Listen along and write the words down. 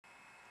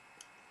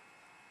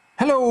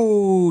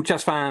Hello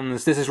chess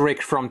fans, this is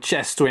Rick from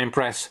Chess to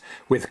Impress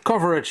with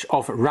coverage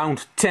of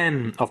round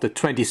 10 of the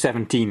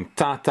 2017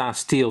 Tata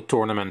Steel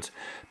tournament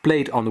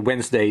played on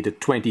Wednesday the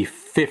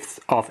 25th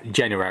of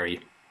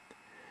January.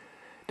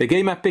 The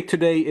game I picked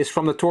today is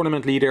from the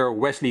tournament leader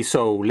Wesley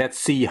So. Let's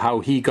see how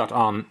he got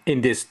on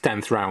in this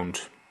 10th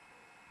round.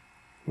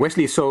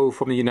 Wesley So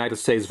from the United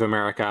States of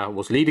America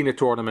was leading the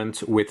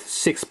tournament with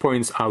 6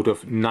 points out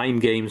of 9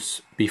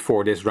 games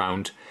before this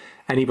round,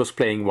 and he was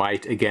playing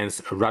white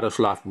against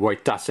Radoslaw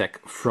Wojtaszek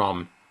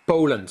from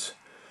Poland.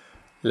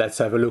 Let's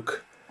have a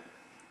look.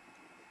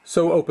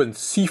 So opened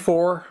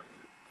c4,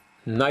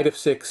 knight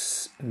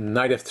f6,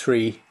 knight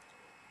f3,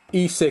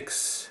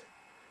 e6,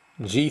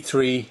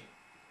 g3,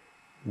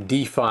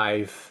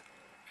 d5,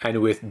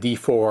 and with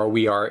d4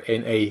 we are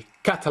in a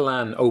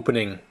Catalan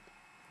opening.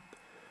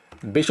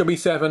 Bishop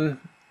e7,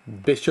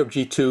 bishop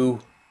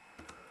g2,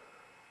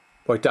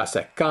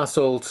 Wojtaszek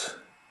castled,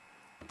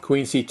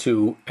 queen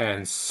c2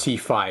 and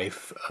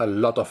c5. A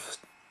lot of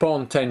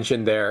pawn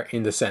tension there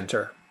in the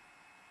center.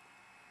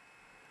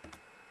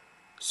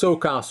 So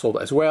castled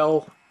as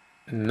well,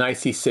 knight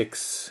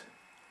c6,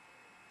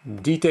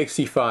 d takes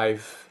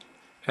c5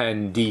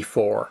 and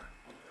d4.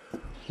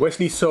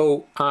 Wesley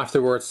So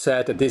afterwards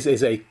said that this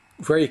is a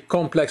very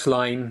complex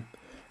line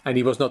and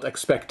he was not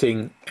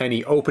expecting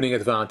any opening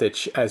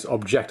advantage as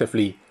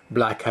objectively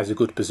black has a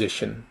good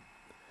position.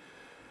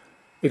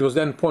 It was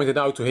then pointed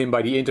out to him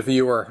by the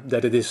interviewer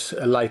that it is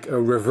like a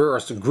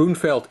reversed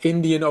Grunfeld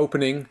Indian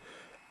opening,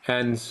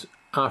 and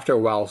after a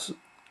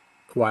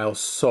while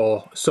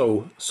saw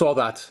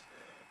that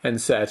and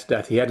said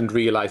that he hadn't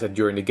realized that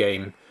during the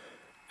game,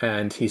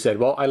 and he said,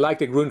 well, I like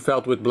the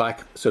Grunfeld with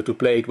black, so to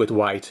play it with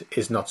white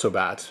is not so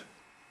bad.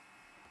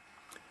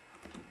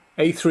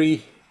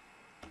 a3,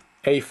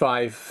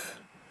 a5.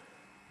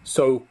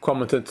 So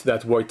commented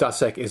that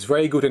Wojtaszek is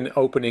very good in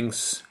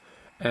openings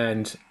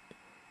and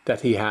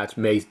that he had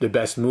made the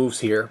best moves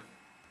here.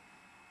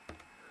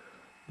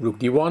 Rook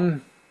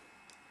d1,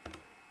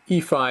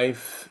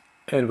 e5,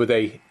 and with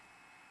a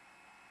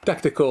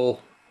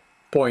tactical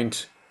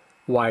point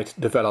white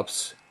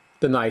develops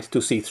the knight to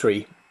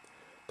c3.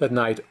 That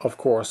knight of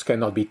course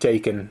cannot be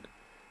taken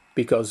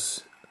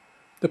because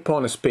the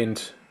pawn is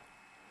pinned.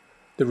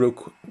 The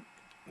rook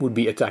would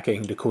be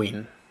attacking the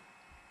queen.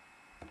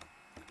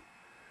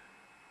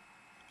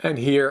 And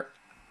here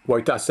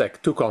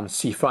Wojtaszek took on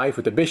c5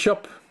 with the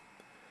bishop.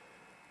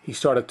 He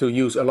started to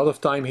use a lot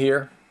of time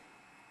here.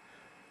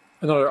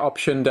 Another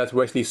option that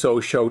Wesley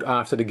So showed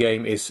after the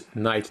game is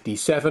knight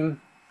d7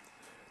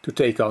 to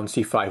take on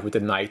c5 with the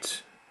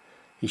knight.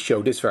 He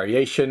showed this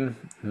variation: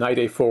 knight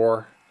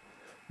a4,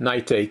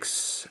 knight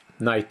takes,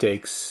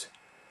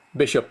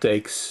 bishop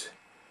takes,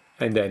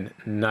 and then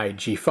knight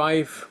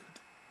g5,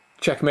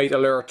 checkmate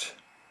alert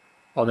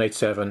on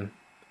h7.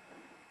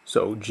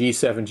 So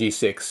g7,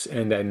 g6,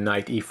 and then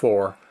knight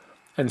e4,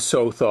 and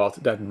So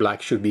thought that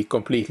black should be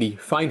completely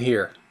fine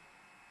here.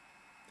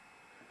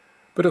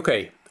 But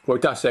okay,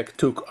 Wojtaszek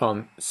took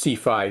on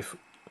c5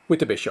 with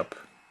the bishop.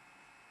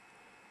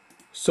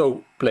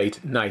 So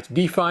played knight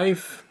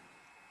d5,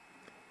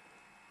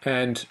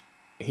 and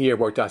here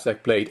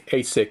Wojtaszek played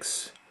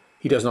h6.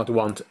 He does not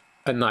want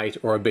a knight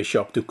or a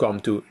bishop to come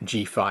to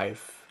g5.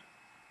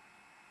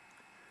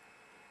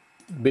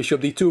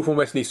 Bishop d2 from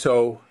Wesley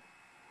So.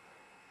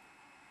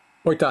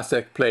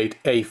 Wojtaszek played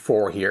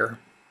a4 here.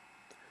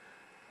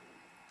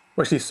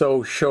 Wesley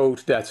So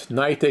showed that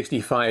knight takes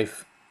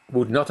d5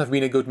 would not have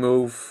been a good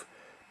move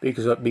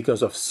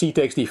because of c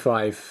takes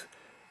d5,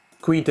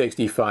 queen takes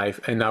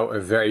d5, and now a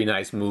very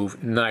nice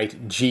move,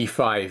 knight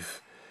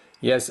g5.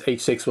 Yes,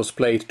 h6 was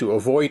played to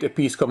avoid a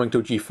piece coming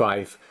to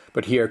g5,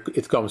 but here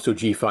it comes to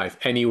g5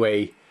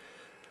 anyway.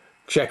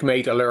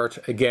 Checkmate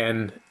alert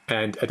again,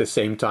 and at the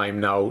same time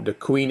now the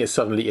queen is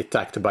suddenly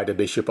attacked by the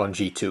bishop on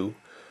g2.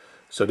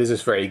 So this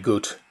is very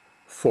good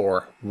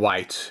for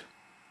white.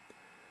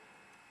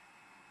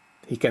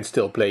 He can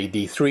still play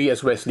d3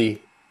 as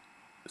Wesley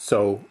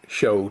So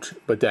showed,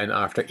 but then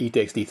after e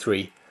takes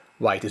d3,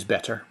 white is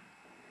better.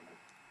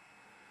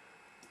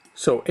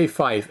 So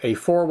a5,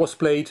 a4 was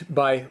played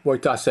by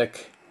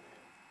Wojtaszek,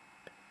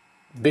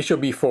 bishop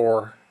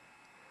b4,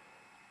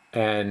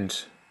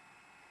 and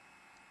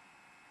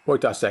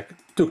Wojtaszek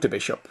took the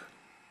bishop.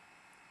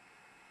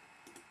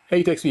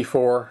 A takes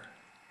b4,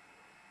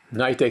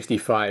 knight takes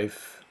d5,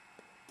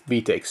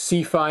 b takes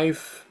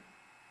c5,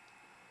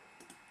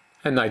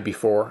 and knight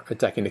b4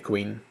 attacking the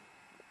queen.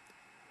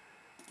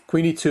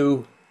 Queen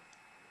e2,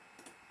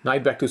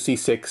 knight back to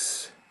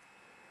c6,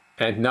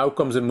 and now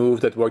comes a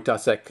move that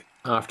Wojtaszek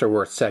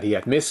afterwards said he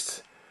had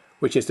missed,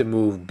 which is the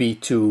move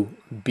b2,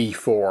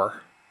 b4.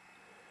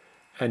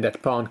 And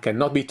that pawn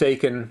cannot be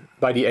taken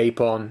by the a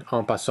pawn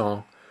en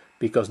passant,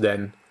 because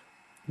then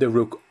the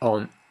rook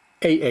on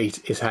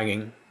a8 is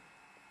hanging.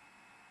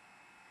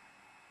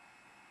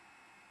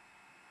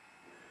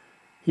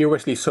 Here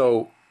Wesley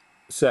So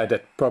said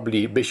that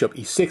probably bishop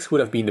e6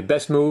 would have been the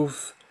best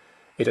move.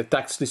 It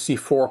attacks the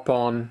c4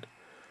 pawn,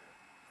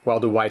 while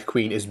the white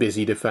queen is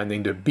busy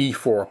defending the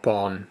b4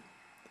 pawn.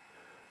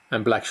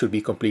 and black should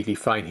be completely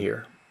fine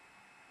here.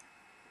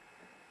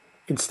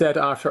 Instead,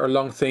 after a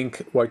long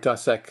think,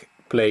 Wojtaszek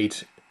played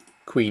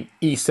queen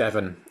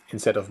e7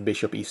 instead of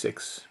bishop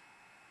e6.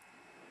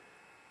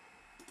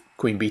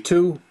 Queen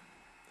b2,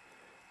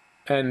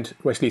 and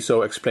Wesley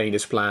So explained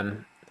his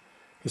plan.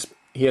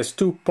 He has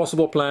two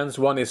possible plans.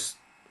 One is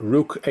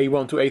rook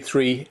a1 to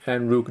a3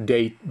 and rook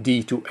d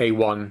to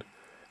a1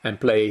 and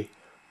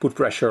put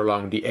pressure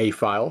along the a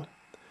file.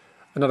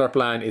 Another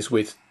plan is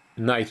with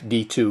knight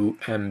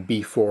d2 and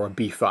b4,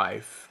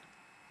 b5.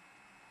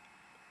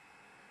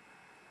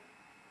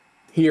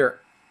 Here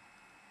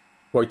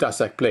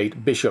Wojtaszek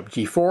played bishop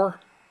g4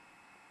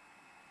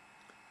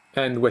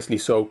 and Wesley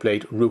So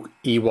played rook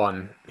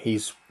e1.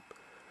 He's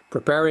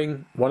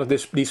preparing one of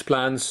these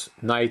plans,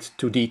 knight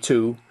to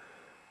d2,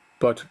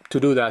 but to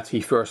do that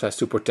he first has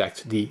to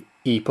protect the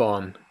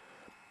e-pawn,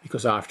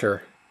 because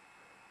after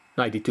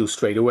knight d2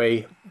 straight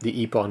away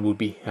the e-pawn would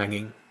be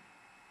hanging.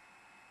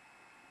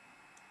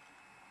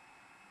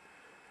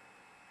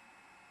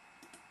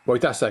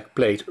 Wojtaszek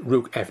played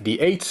rook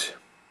fd8.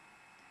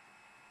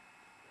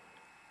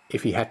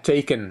 If he had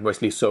taken,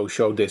 Wesley So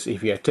showed this,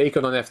 if he had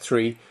taken on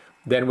f3,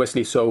 then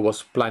Wesley So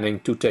was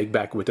planning to take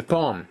back with the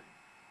pawn.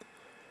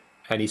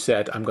 And he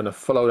said, I'm going to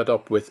follow that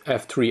up with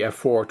f3,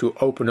 f4 to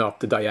open up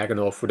the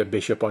diagonal for the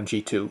bishop on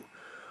g2.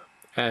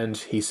 And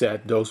he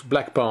said those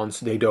black pawns,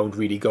 they don't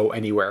really go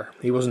anywhere.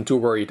 He wasn't too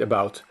worried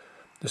about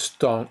the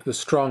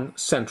strong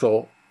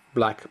central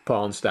black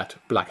pawns that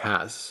black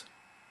has.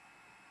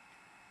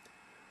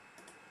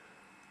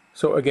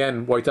 So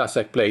again,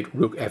 Wojtaszek played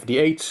rook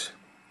fd8,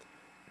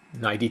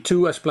 knight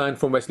d2 as planned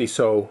from Wesley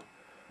So,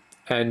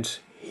 and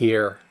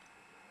here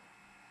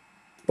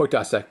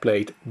Wojtaszek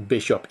played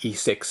bishop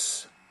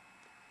e6.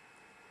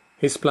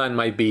 His plan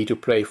might be to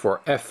play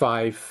for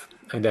f5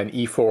 and then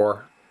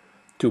e4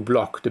 to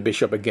block the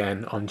bishop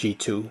again on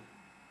g2.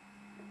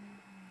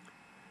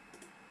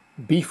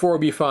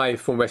 b4, b5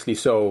 from Wesley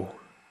So.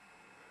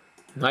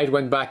 Knight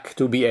went back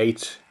to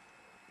b8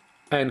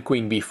 and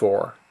queen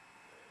b4.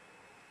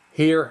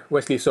 Here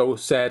Wesley So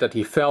said that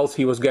he felt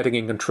he was getting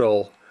in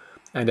control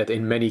and that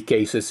in many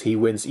cases he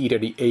wins either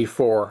the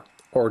a4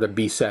 or the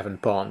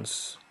b7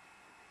 pawns.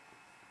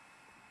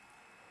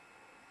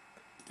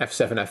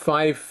 f7,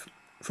 f5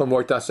 from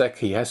Wojtaszek.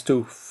 He has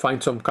to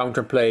find some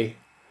counterplay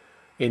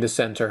in the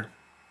center.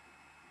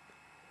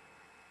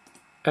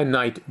 And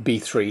knight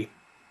b3.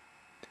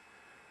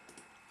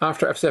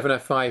 After f7,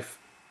 f5,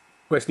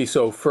 Wesley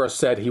So first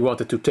said he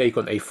wanted to take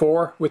on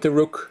a4 with the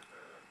rook,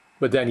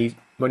 but then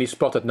when he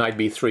spotted knight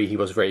b3 he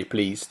was very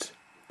pleased.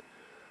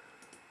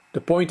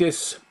 The point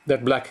is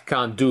that black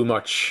can't do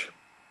much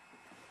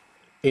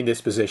in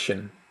this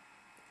position.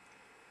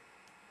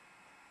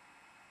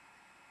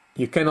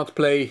 You cannot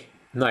play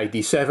knight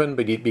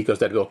d7 because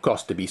that will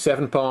cost the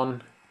b7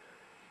 pawn.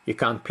 You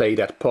can't play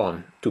that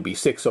pawn to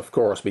b6 of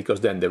course,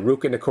 because then the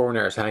rook in the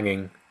corner is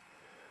hanging.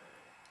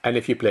 And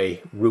if you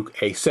play rook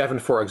a7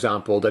 for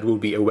example, that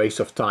would be a waste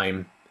of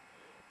time,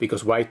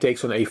 because white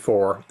takes on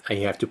a4 and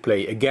you have to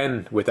play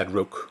again with that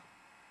rook.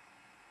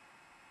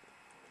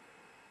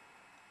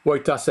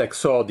 Wojtaszek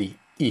saw the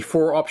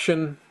e4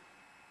 option,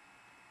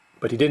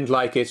 but he didn't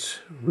like it.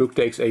 Rook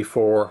takes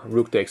a4,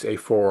 rook takes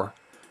a4,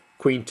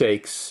 queen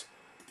takes,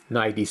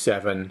 knight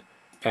d7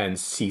 and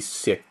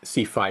c5,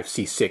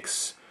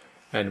 c6.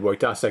 And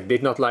Wojtaszek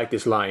did not like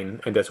this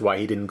line, and that's why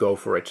he didn't go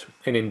for it.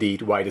 And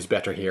indeed, white is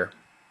better here.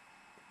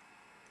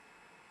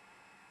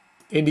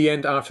 In the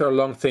end, after a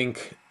long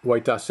think,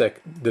 Wojtaszek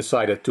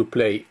decided to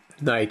play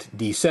knight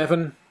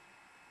d7,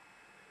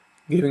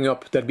 giving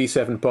up that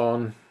b7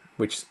 pawn,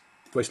 which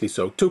Wesley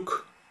So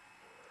took.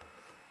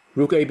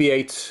 Rook a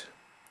b8,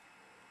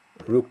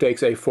 rook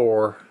takes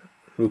a4,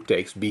 rook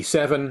takes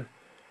b7,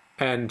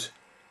 and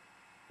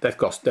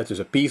that is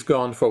a piece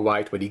gone for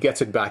white, but he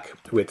gets it back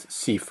with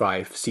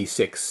c5,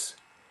 c6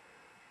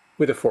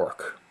 with a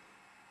fork.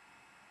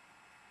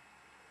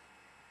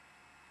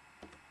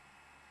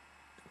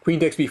 Queen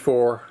takes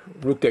b4,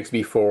 rook takes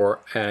b4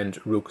 and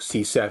rook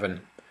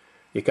c7.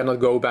 You cannot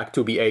go back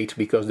to b8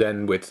 because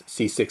then with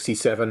c6,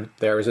 c7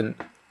 there is an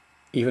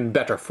even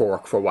better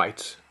fork for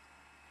white.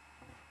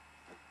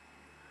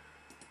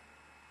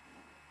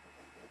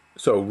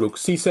 So rook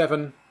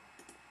c7,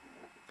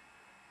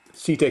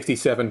 c takes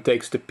d7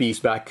 takes the piece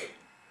back,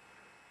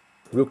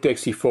 rook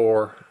takes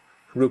c4,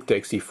 rook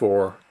takes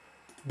c4,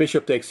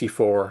 bishop takes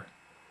c4,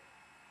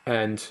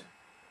 and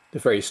the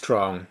very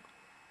strong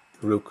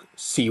rook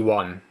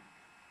c1.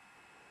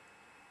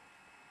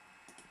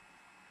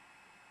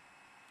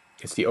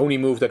 It's the only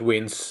move that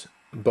wins,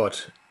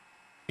 but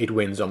it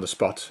wins on the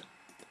spot.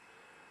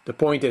 The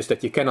point is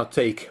that you cannot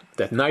take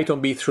that knight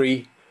on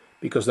b3,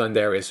 because then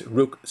there is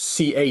rook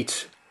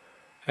c8,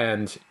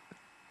 and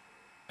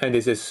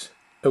this is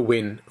a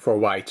win for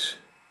white.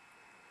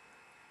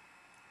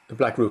 The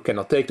black rook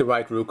cannot take the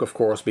white rook, of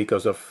course,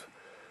 because of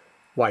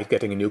white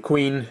getting a new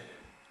queen,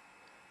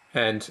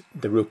 and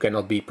the rook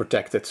cannot be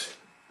protected.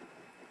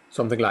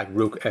 Something like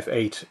rook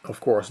f8, of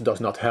course, does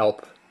not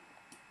help,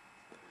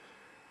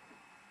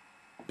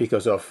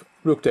 because of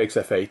rook takes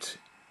f8,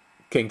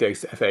 king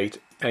takes f8,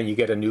 and you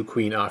get a new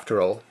queen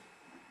after all.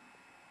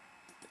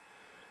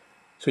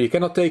 So you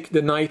cannot take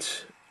the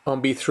knight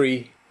on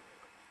b3,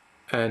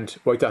 and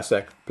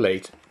Wojtaszek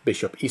played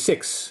bishop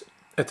e6,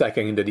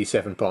 attacking the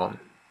d7 pawn.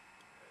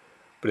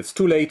 But it's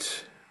too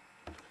late.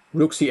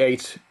 Rook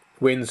c8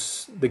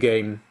 wins the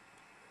game.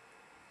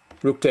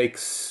 Rook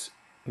takes,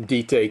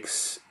 d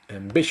takes,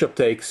 and bishop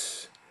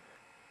takes.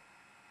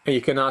 And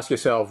you can ask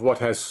yourself, what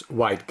has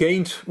white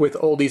gained with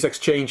all these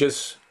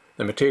exchanges?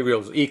 The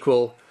material is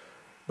equal,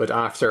 but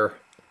after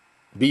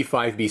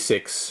b5,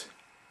 b6,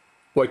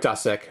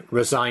 Wojtaszek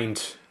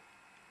resigned.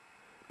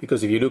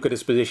 Because if you look at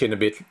his position a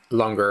bit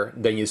longer,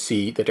 then you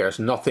see that there's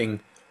nothing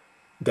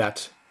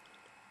that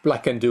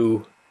black can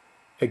do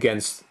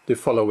against the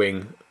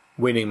following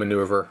winning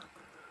maneuver.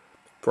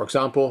 For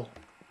example,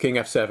 king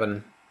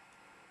f7,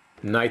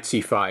 knight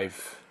c5,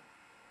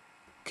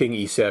 king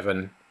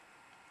e7,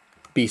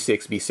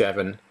 b6,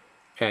 b7,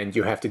 and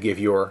you have to give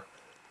your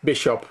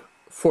bishop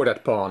for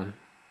that pawn,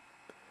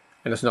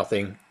 and there's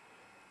nothing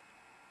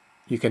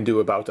you can do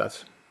about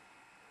that.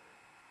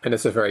 And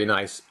it's a very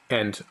nice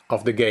end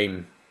of the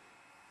game.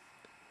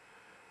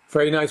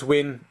 Very nice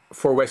win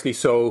for Wesley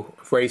So,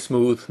 very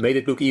smooth, made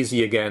it look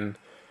easy again,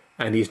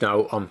 and he's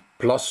now on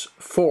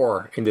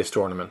 +4 in this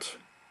tournament.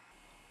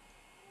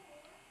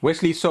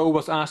 Wesley So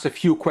was asked a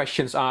few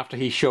questions after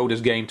he showed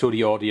his game to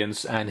the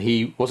audience, and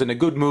he was in a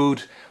good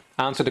mood,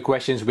 answered the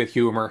questions with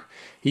humor.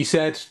 He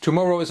said,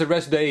 "Tomorrow is a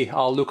rest day,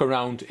 I'll look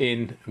around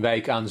in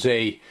Wijk aan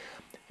Zee.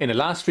 In the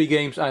last 3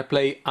 games I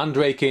play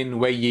Andrejkin,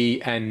 Wei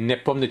Yi and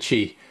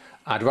Nepomniachtchi.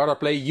 I'd rather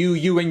play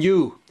you and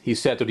you," he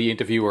said to the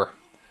interviewer.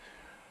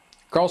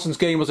 "Carlsen's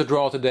game was a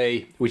draw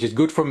today, which is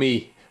good for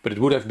me, but it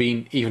would have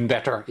been even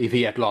better if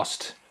he had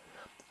lost.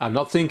 I'm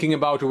not thinking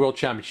about the World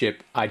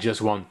Championship, I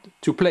just want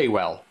to play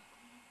well."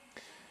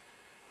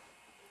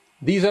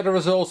 These are the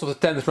results of the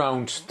 10th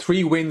round.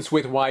 3 wins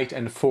with white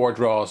and 4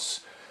 draws.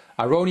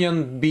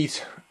 Aronian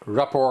beat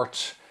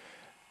Rapport,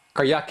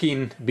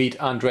 Karjakin beat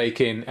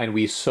Andrejkin, and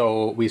we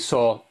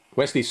saw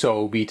Wesley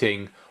So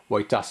beating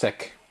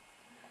Wojtaszek.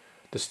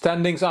 The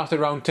standings after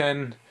round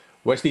 10,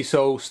 Wesley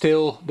So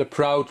still the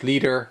proud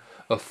leader,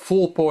 a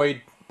full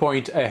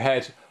point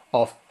ahead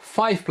of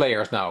 5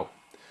 players now.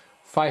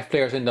 5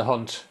 players in the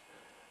hunt,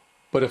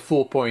 but a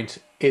full point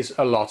is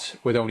a lot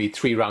with only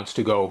 3 rounds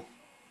to go.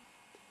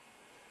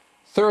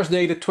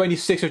 Thursday the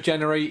 26th of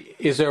January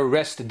is a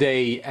rest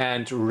day,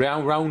 and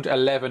round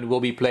 11 will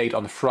be played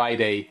on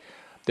Friday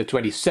the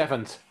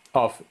 27th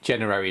of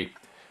January.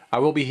 I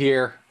will be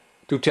here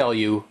to tell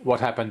you what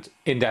happened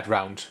in that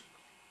round.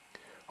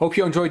 Hope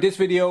you enjoyed this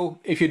video.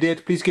 If you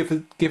did, please give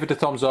it a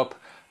thumbs up.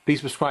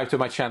 Please subscribe to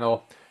my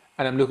channel,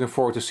 and I'm looking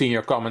forward to seeing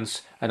your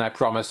comments, and I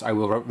promise I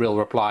will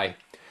reply.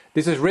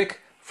 This is Rick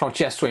from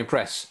Chess to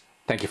Impress.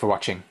 Thank you for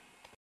watching.